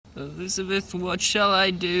Elizabeth, what shall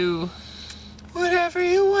I do? Whatever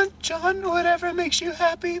you want, John. Whatever makes you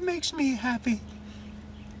happy makes me happy.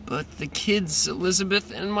 But the kids,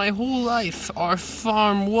 Elizabeth, and my whole life, our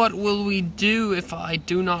farm, what will we do if I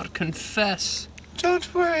do not confess?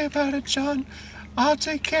 Don't worry about it, John. I'll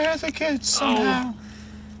take care of the kids somehow. Oh,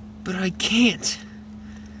 but I can't.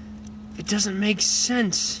 It doesn't make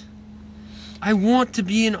sense. I want to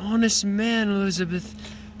be an honest man, Elizabeth,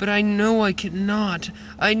 but I know I cannot.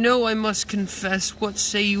 I know I must confess. What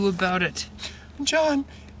say you about it? John,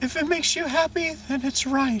 if it makes you happy, then it's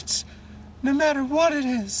right. No matter what it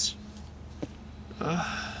is.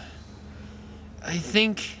 I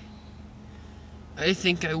think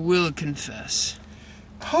I will confess.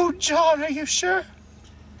 Oh, John, are you sure?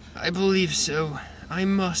 I believe so. I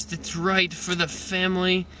must. It's right for the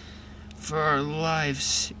family, for our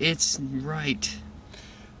lives. It's right.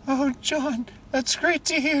 Oh, John, that's great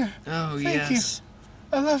to hear. Oh, Thank yes.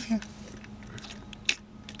 you. I love you.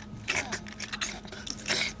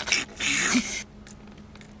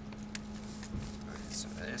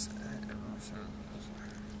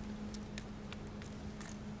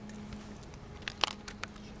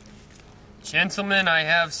 Gentlemen, I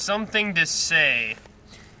have something to say.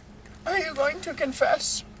 Are you going to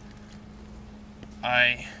confess?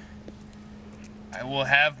 I will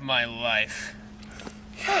have my life.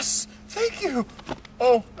 Yes, thank you.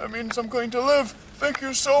 Oh, that means I'm going to live. Thank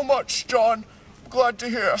you so much, John. Glad to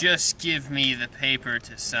hear. Just give me the paper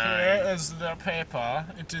to sign. Here is the paper.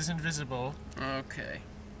 It is invisible. Okay.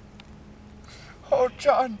 Oh,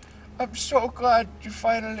 John, I'm so glad you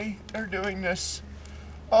finally are doing this.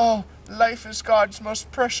 Oh, life is God's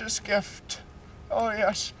most precious gift. Oh,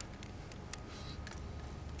 yes.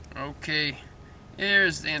 Okay.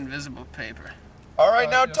 Here's the invisible paper. All right,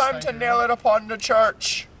 now yes, time thank to you. nail it upon the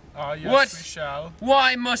church. Yes, What? we shall.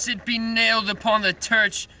 Why must it be nailed upon the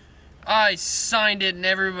church? I signed it and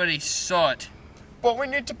everybody saw it. But we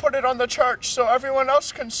need to put it on the church so everyone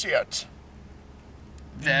else can see it.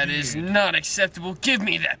 That is not acceptable. Give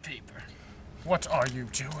me that paper. What are you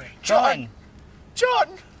doing? John!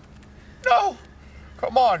 John! No!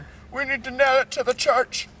 Come on, we need to nail it to the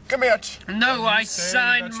church. Give me it. No, I say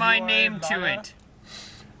signed that my you are a name to liar? it.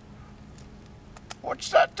 What's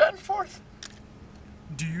that, Danforth?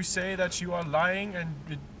 Do you say that you are lying and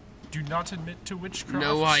do not admit to witchcraft?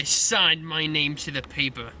 No, I signed my name to the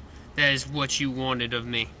paper. That is what you wanted of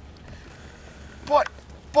me. But,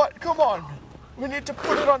 come on. We need to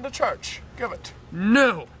put it on the church. Give it.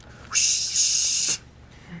 No!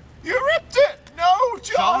 You ripped it! No,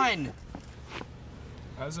 John!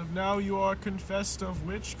 As of now, you are confessed of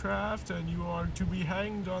witchcraft and you are to be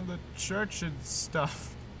hanged on the church and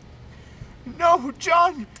stuff. No,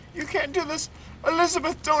 John! You can't do this.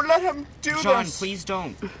 Elizabeth, don't let him do this. John, please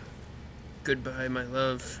don't. Goodbye, my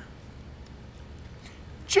love.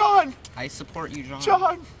 John! I support you, John.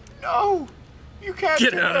 John! No! You can't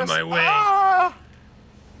Get do out of this. my way. Ah!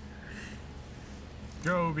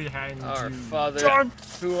 Go be hanged, Our you. Father, John.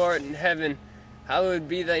 who art in heaven, hallowed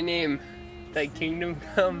be thy name. Thy kingdom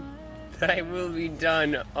come, thy will be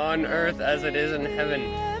done, on earth as it is in heaven.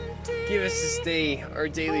 Give us this day our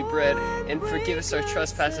daily bread, and forgive us our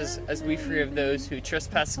trespasses as we forgive those who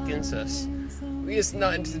trespass against us. Lead us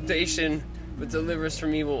not into temptation, but deliver us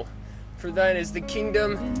from evil. For thine is the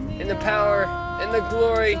kingdom, and the power, and the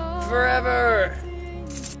glory, forever!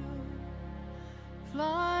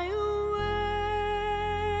 Fly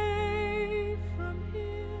away from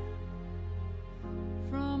here,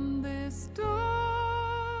 from this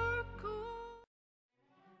dark cold.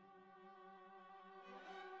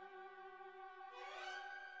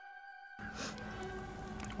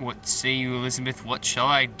 What say you, Elizabeth? What shall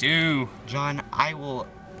I do? John, I will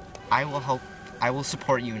help. I will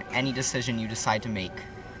support you in any decision you decide to make.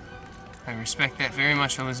 I respect that very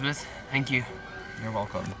much, Elizabeth. Thank you. You're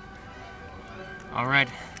welcome. All right.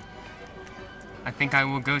 I think I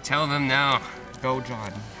will go tell them now. Go,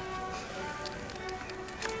 John.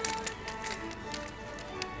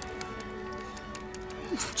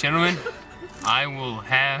 Gentlemen, I will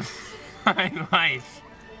have my life.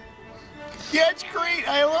 That's great.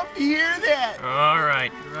 I love to hear that. All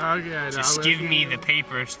right. Okay, Just give me the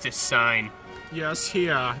papers to sign. Yes,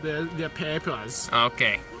 here. The papers.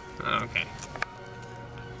 Okay. Okay.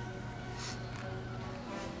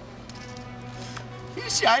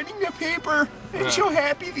 He's signing the paper and so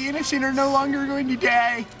happy the innocent are no longer going to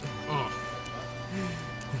die. Oh.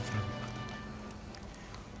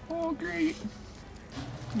 Oh, great.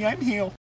 Yeah, I'm healed.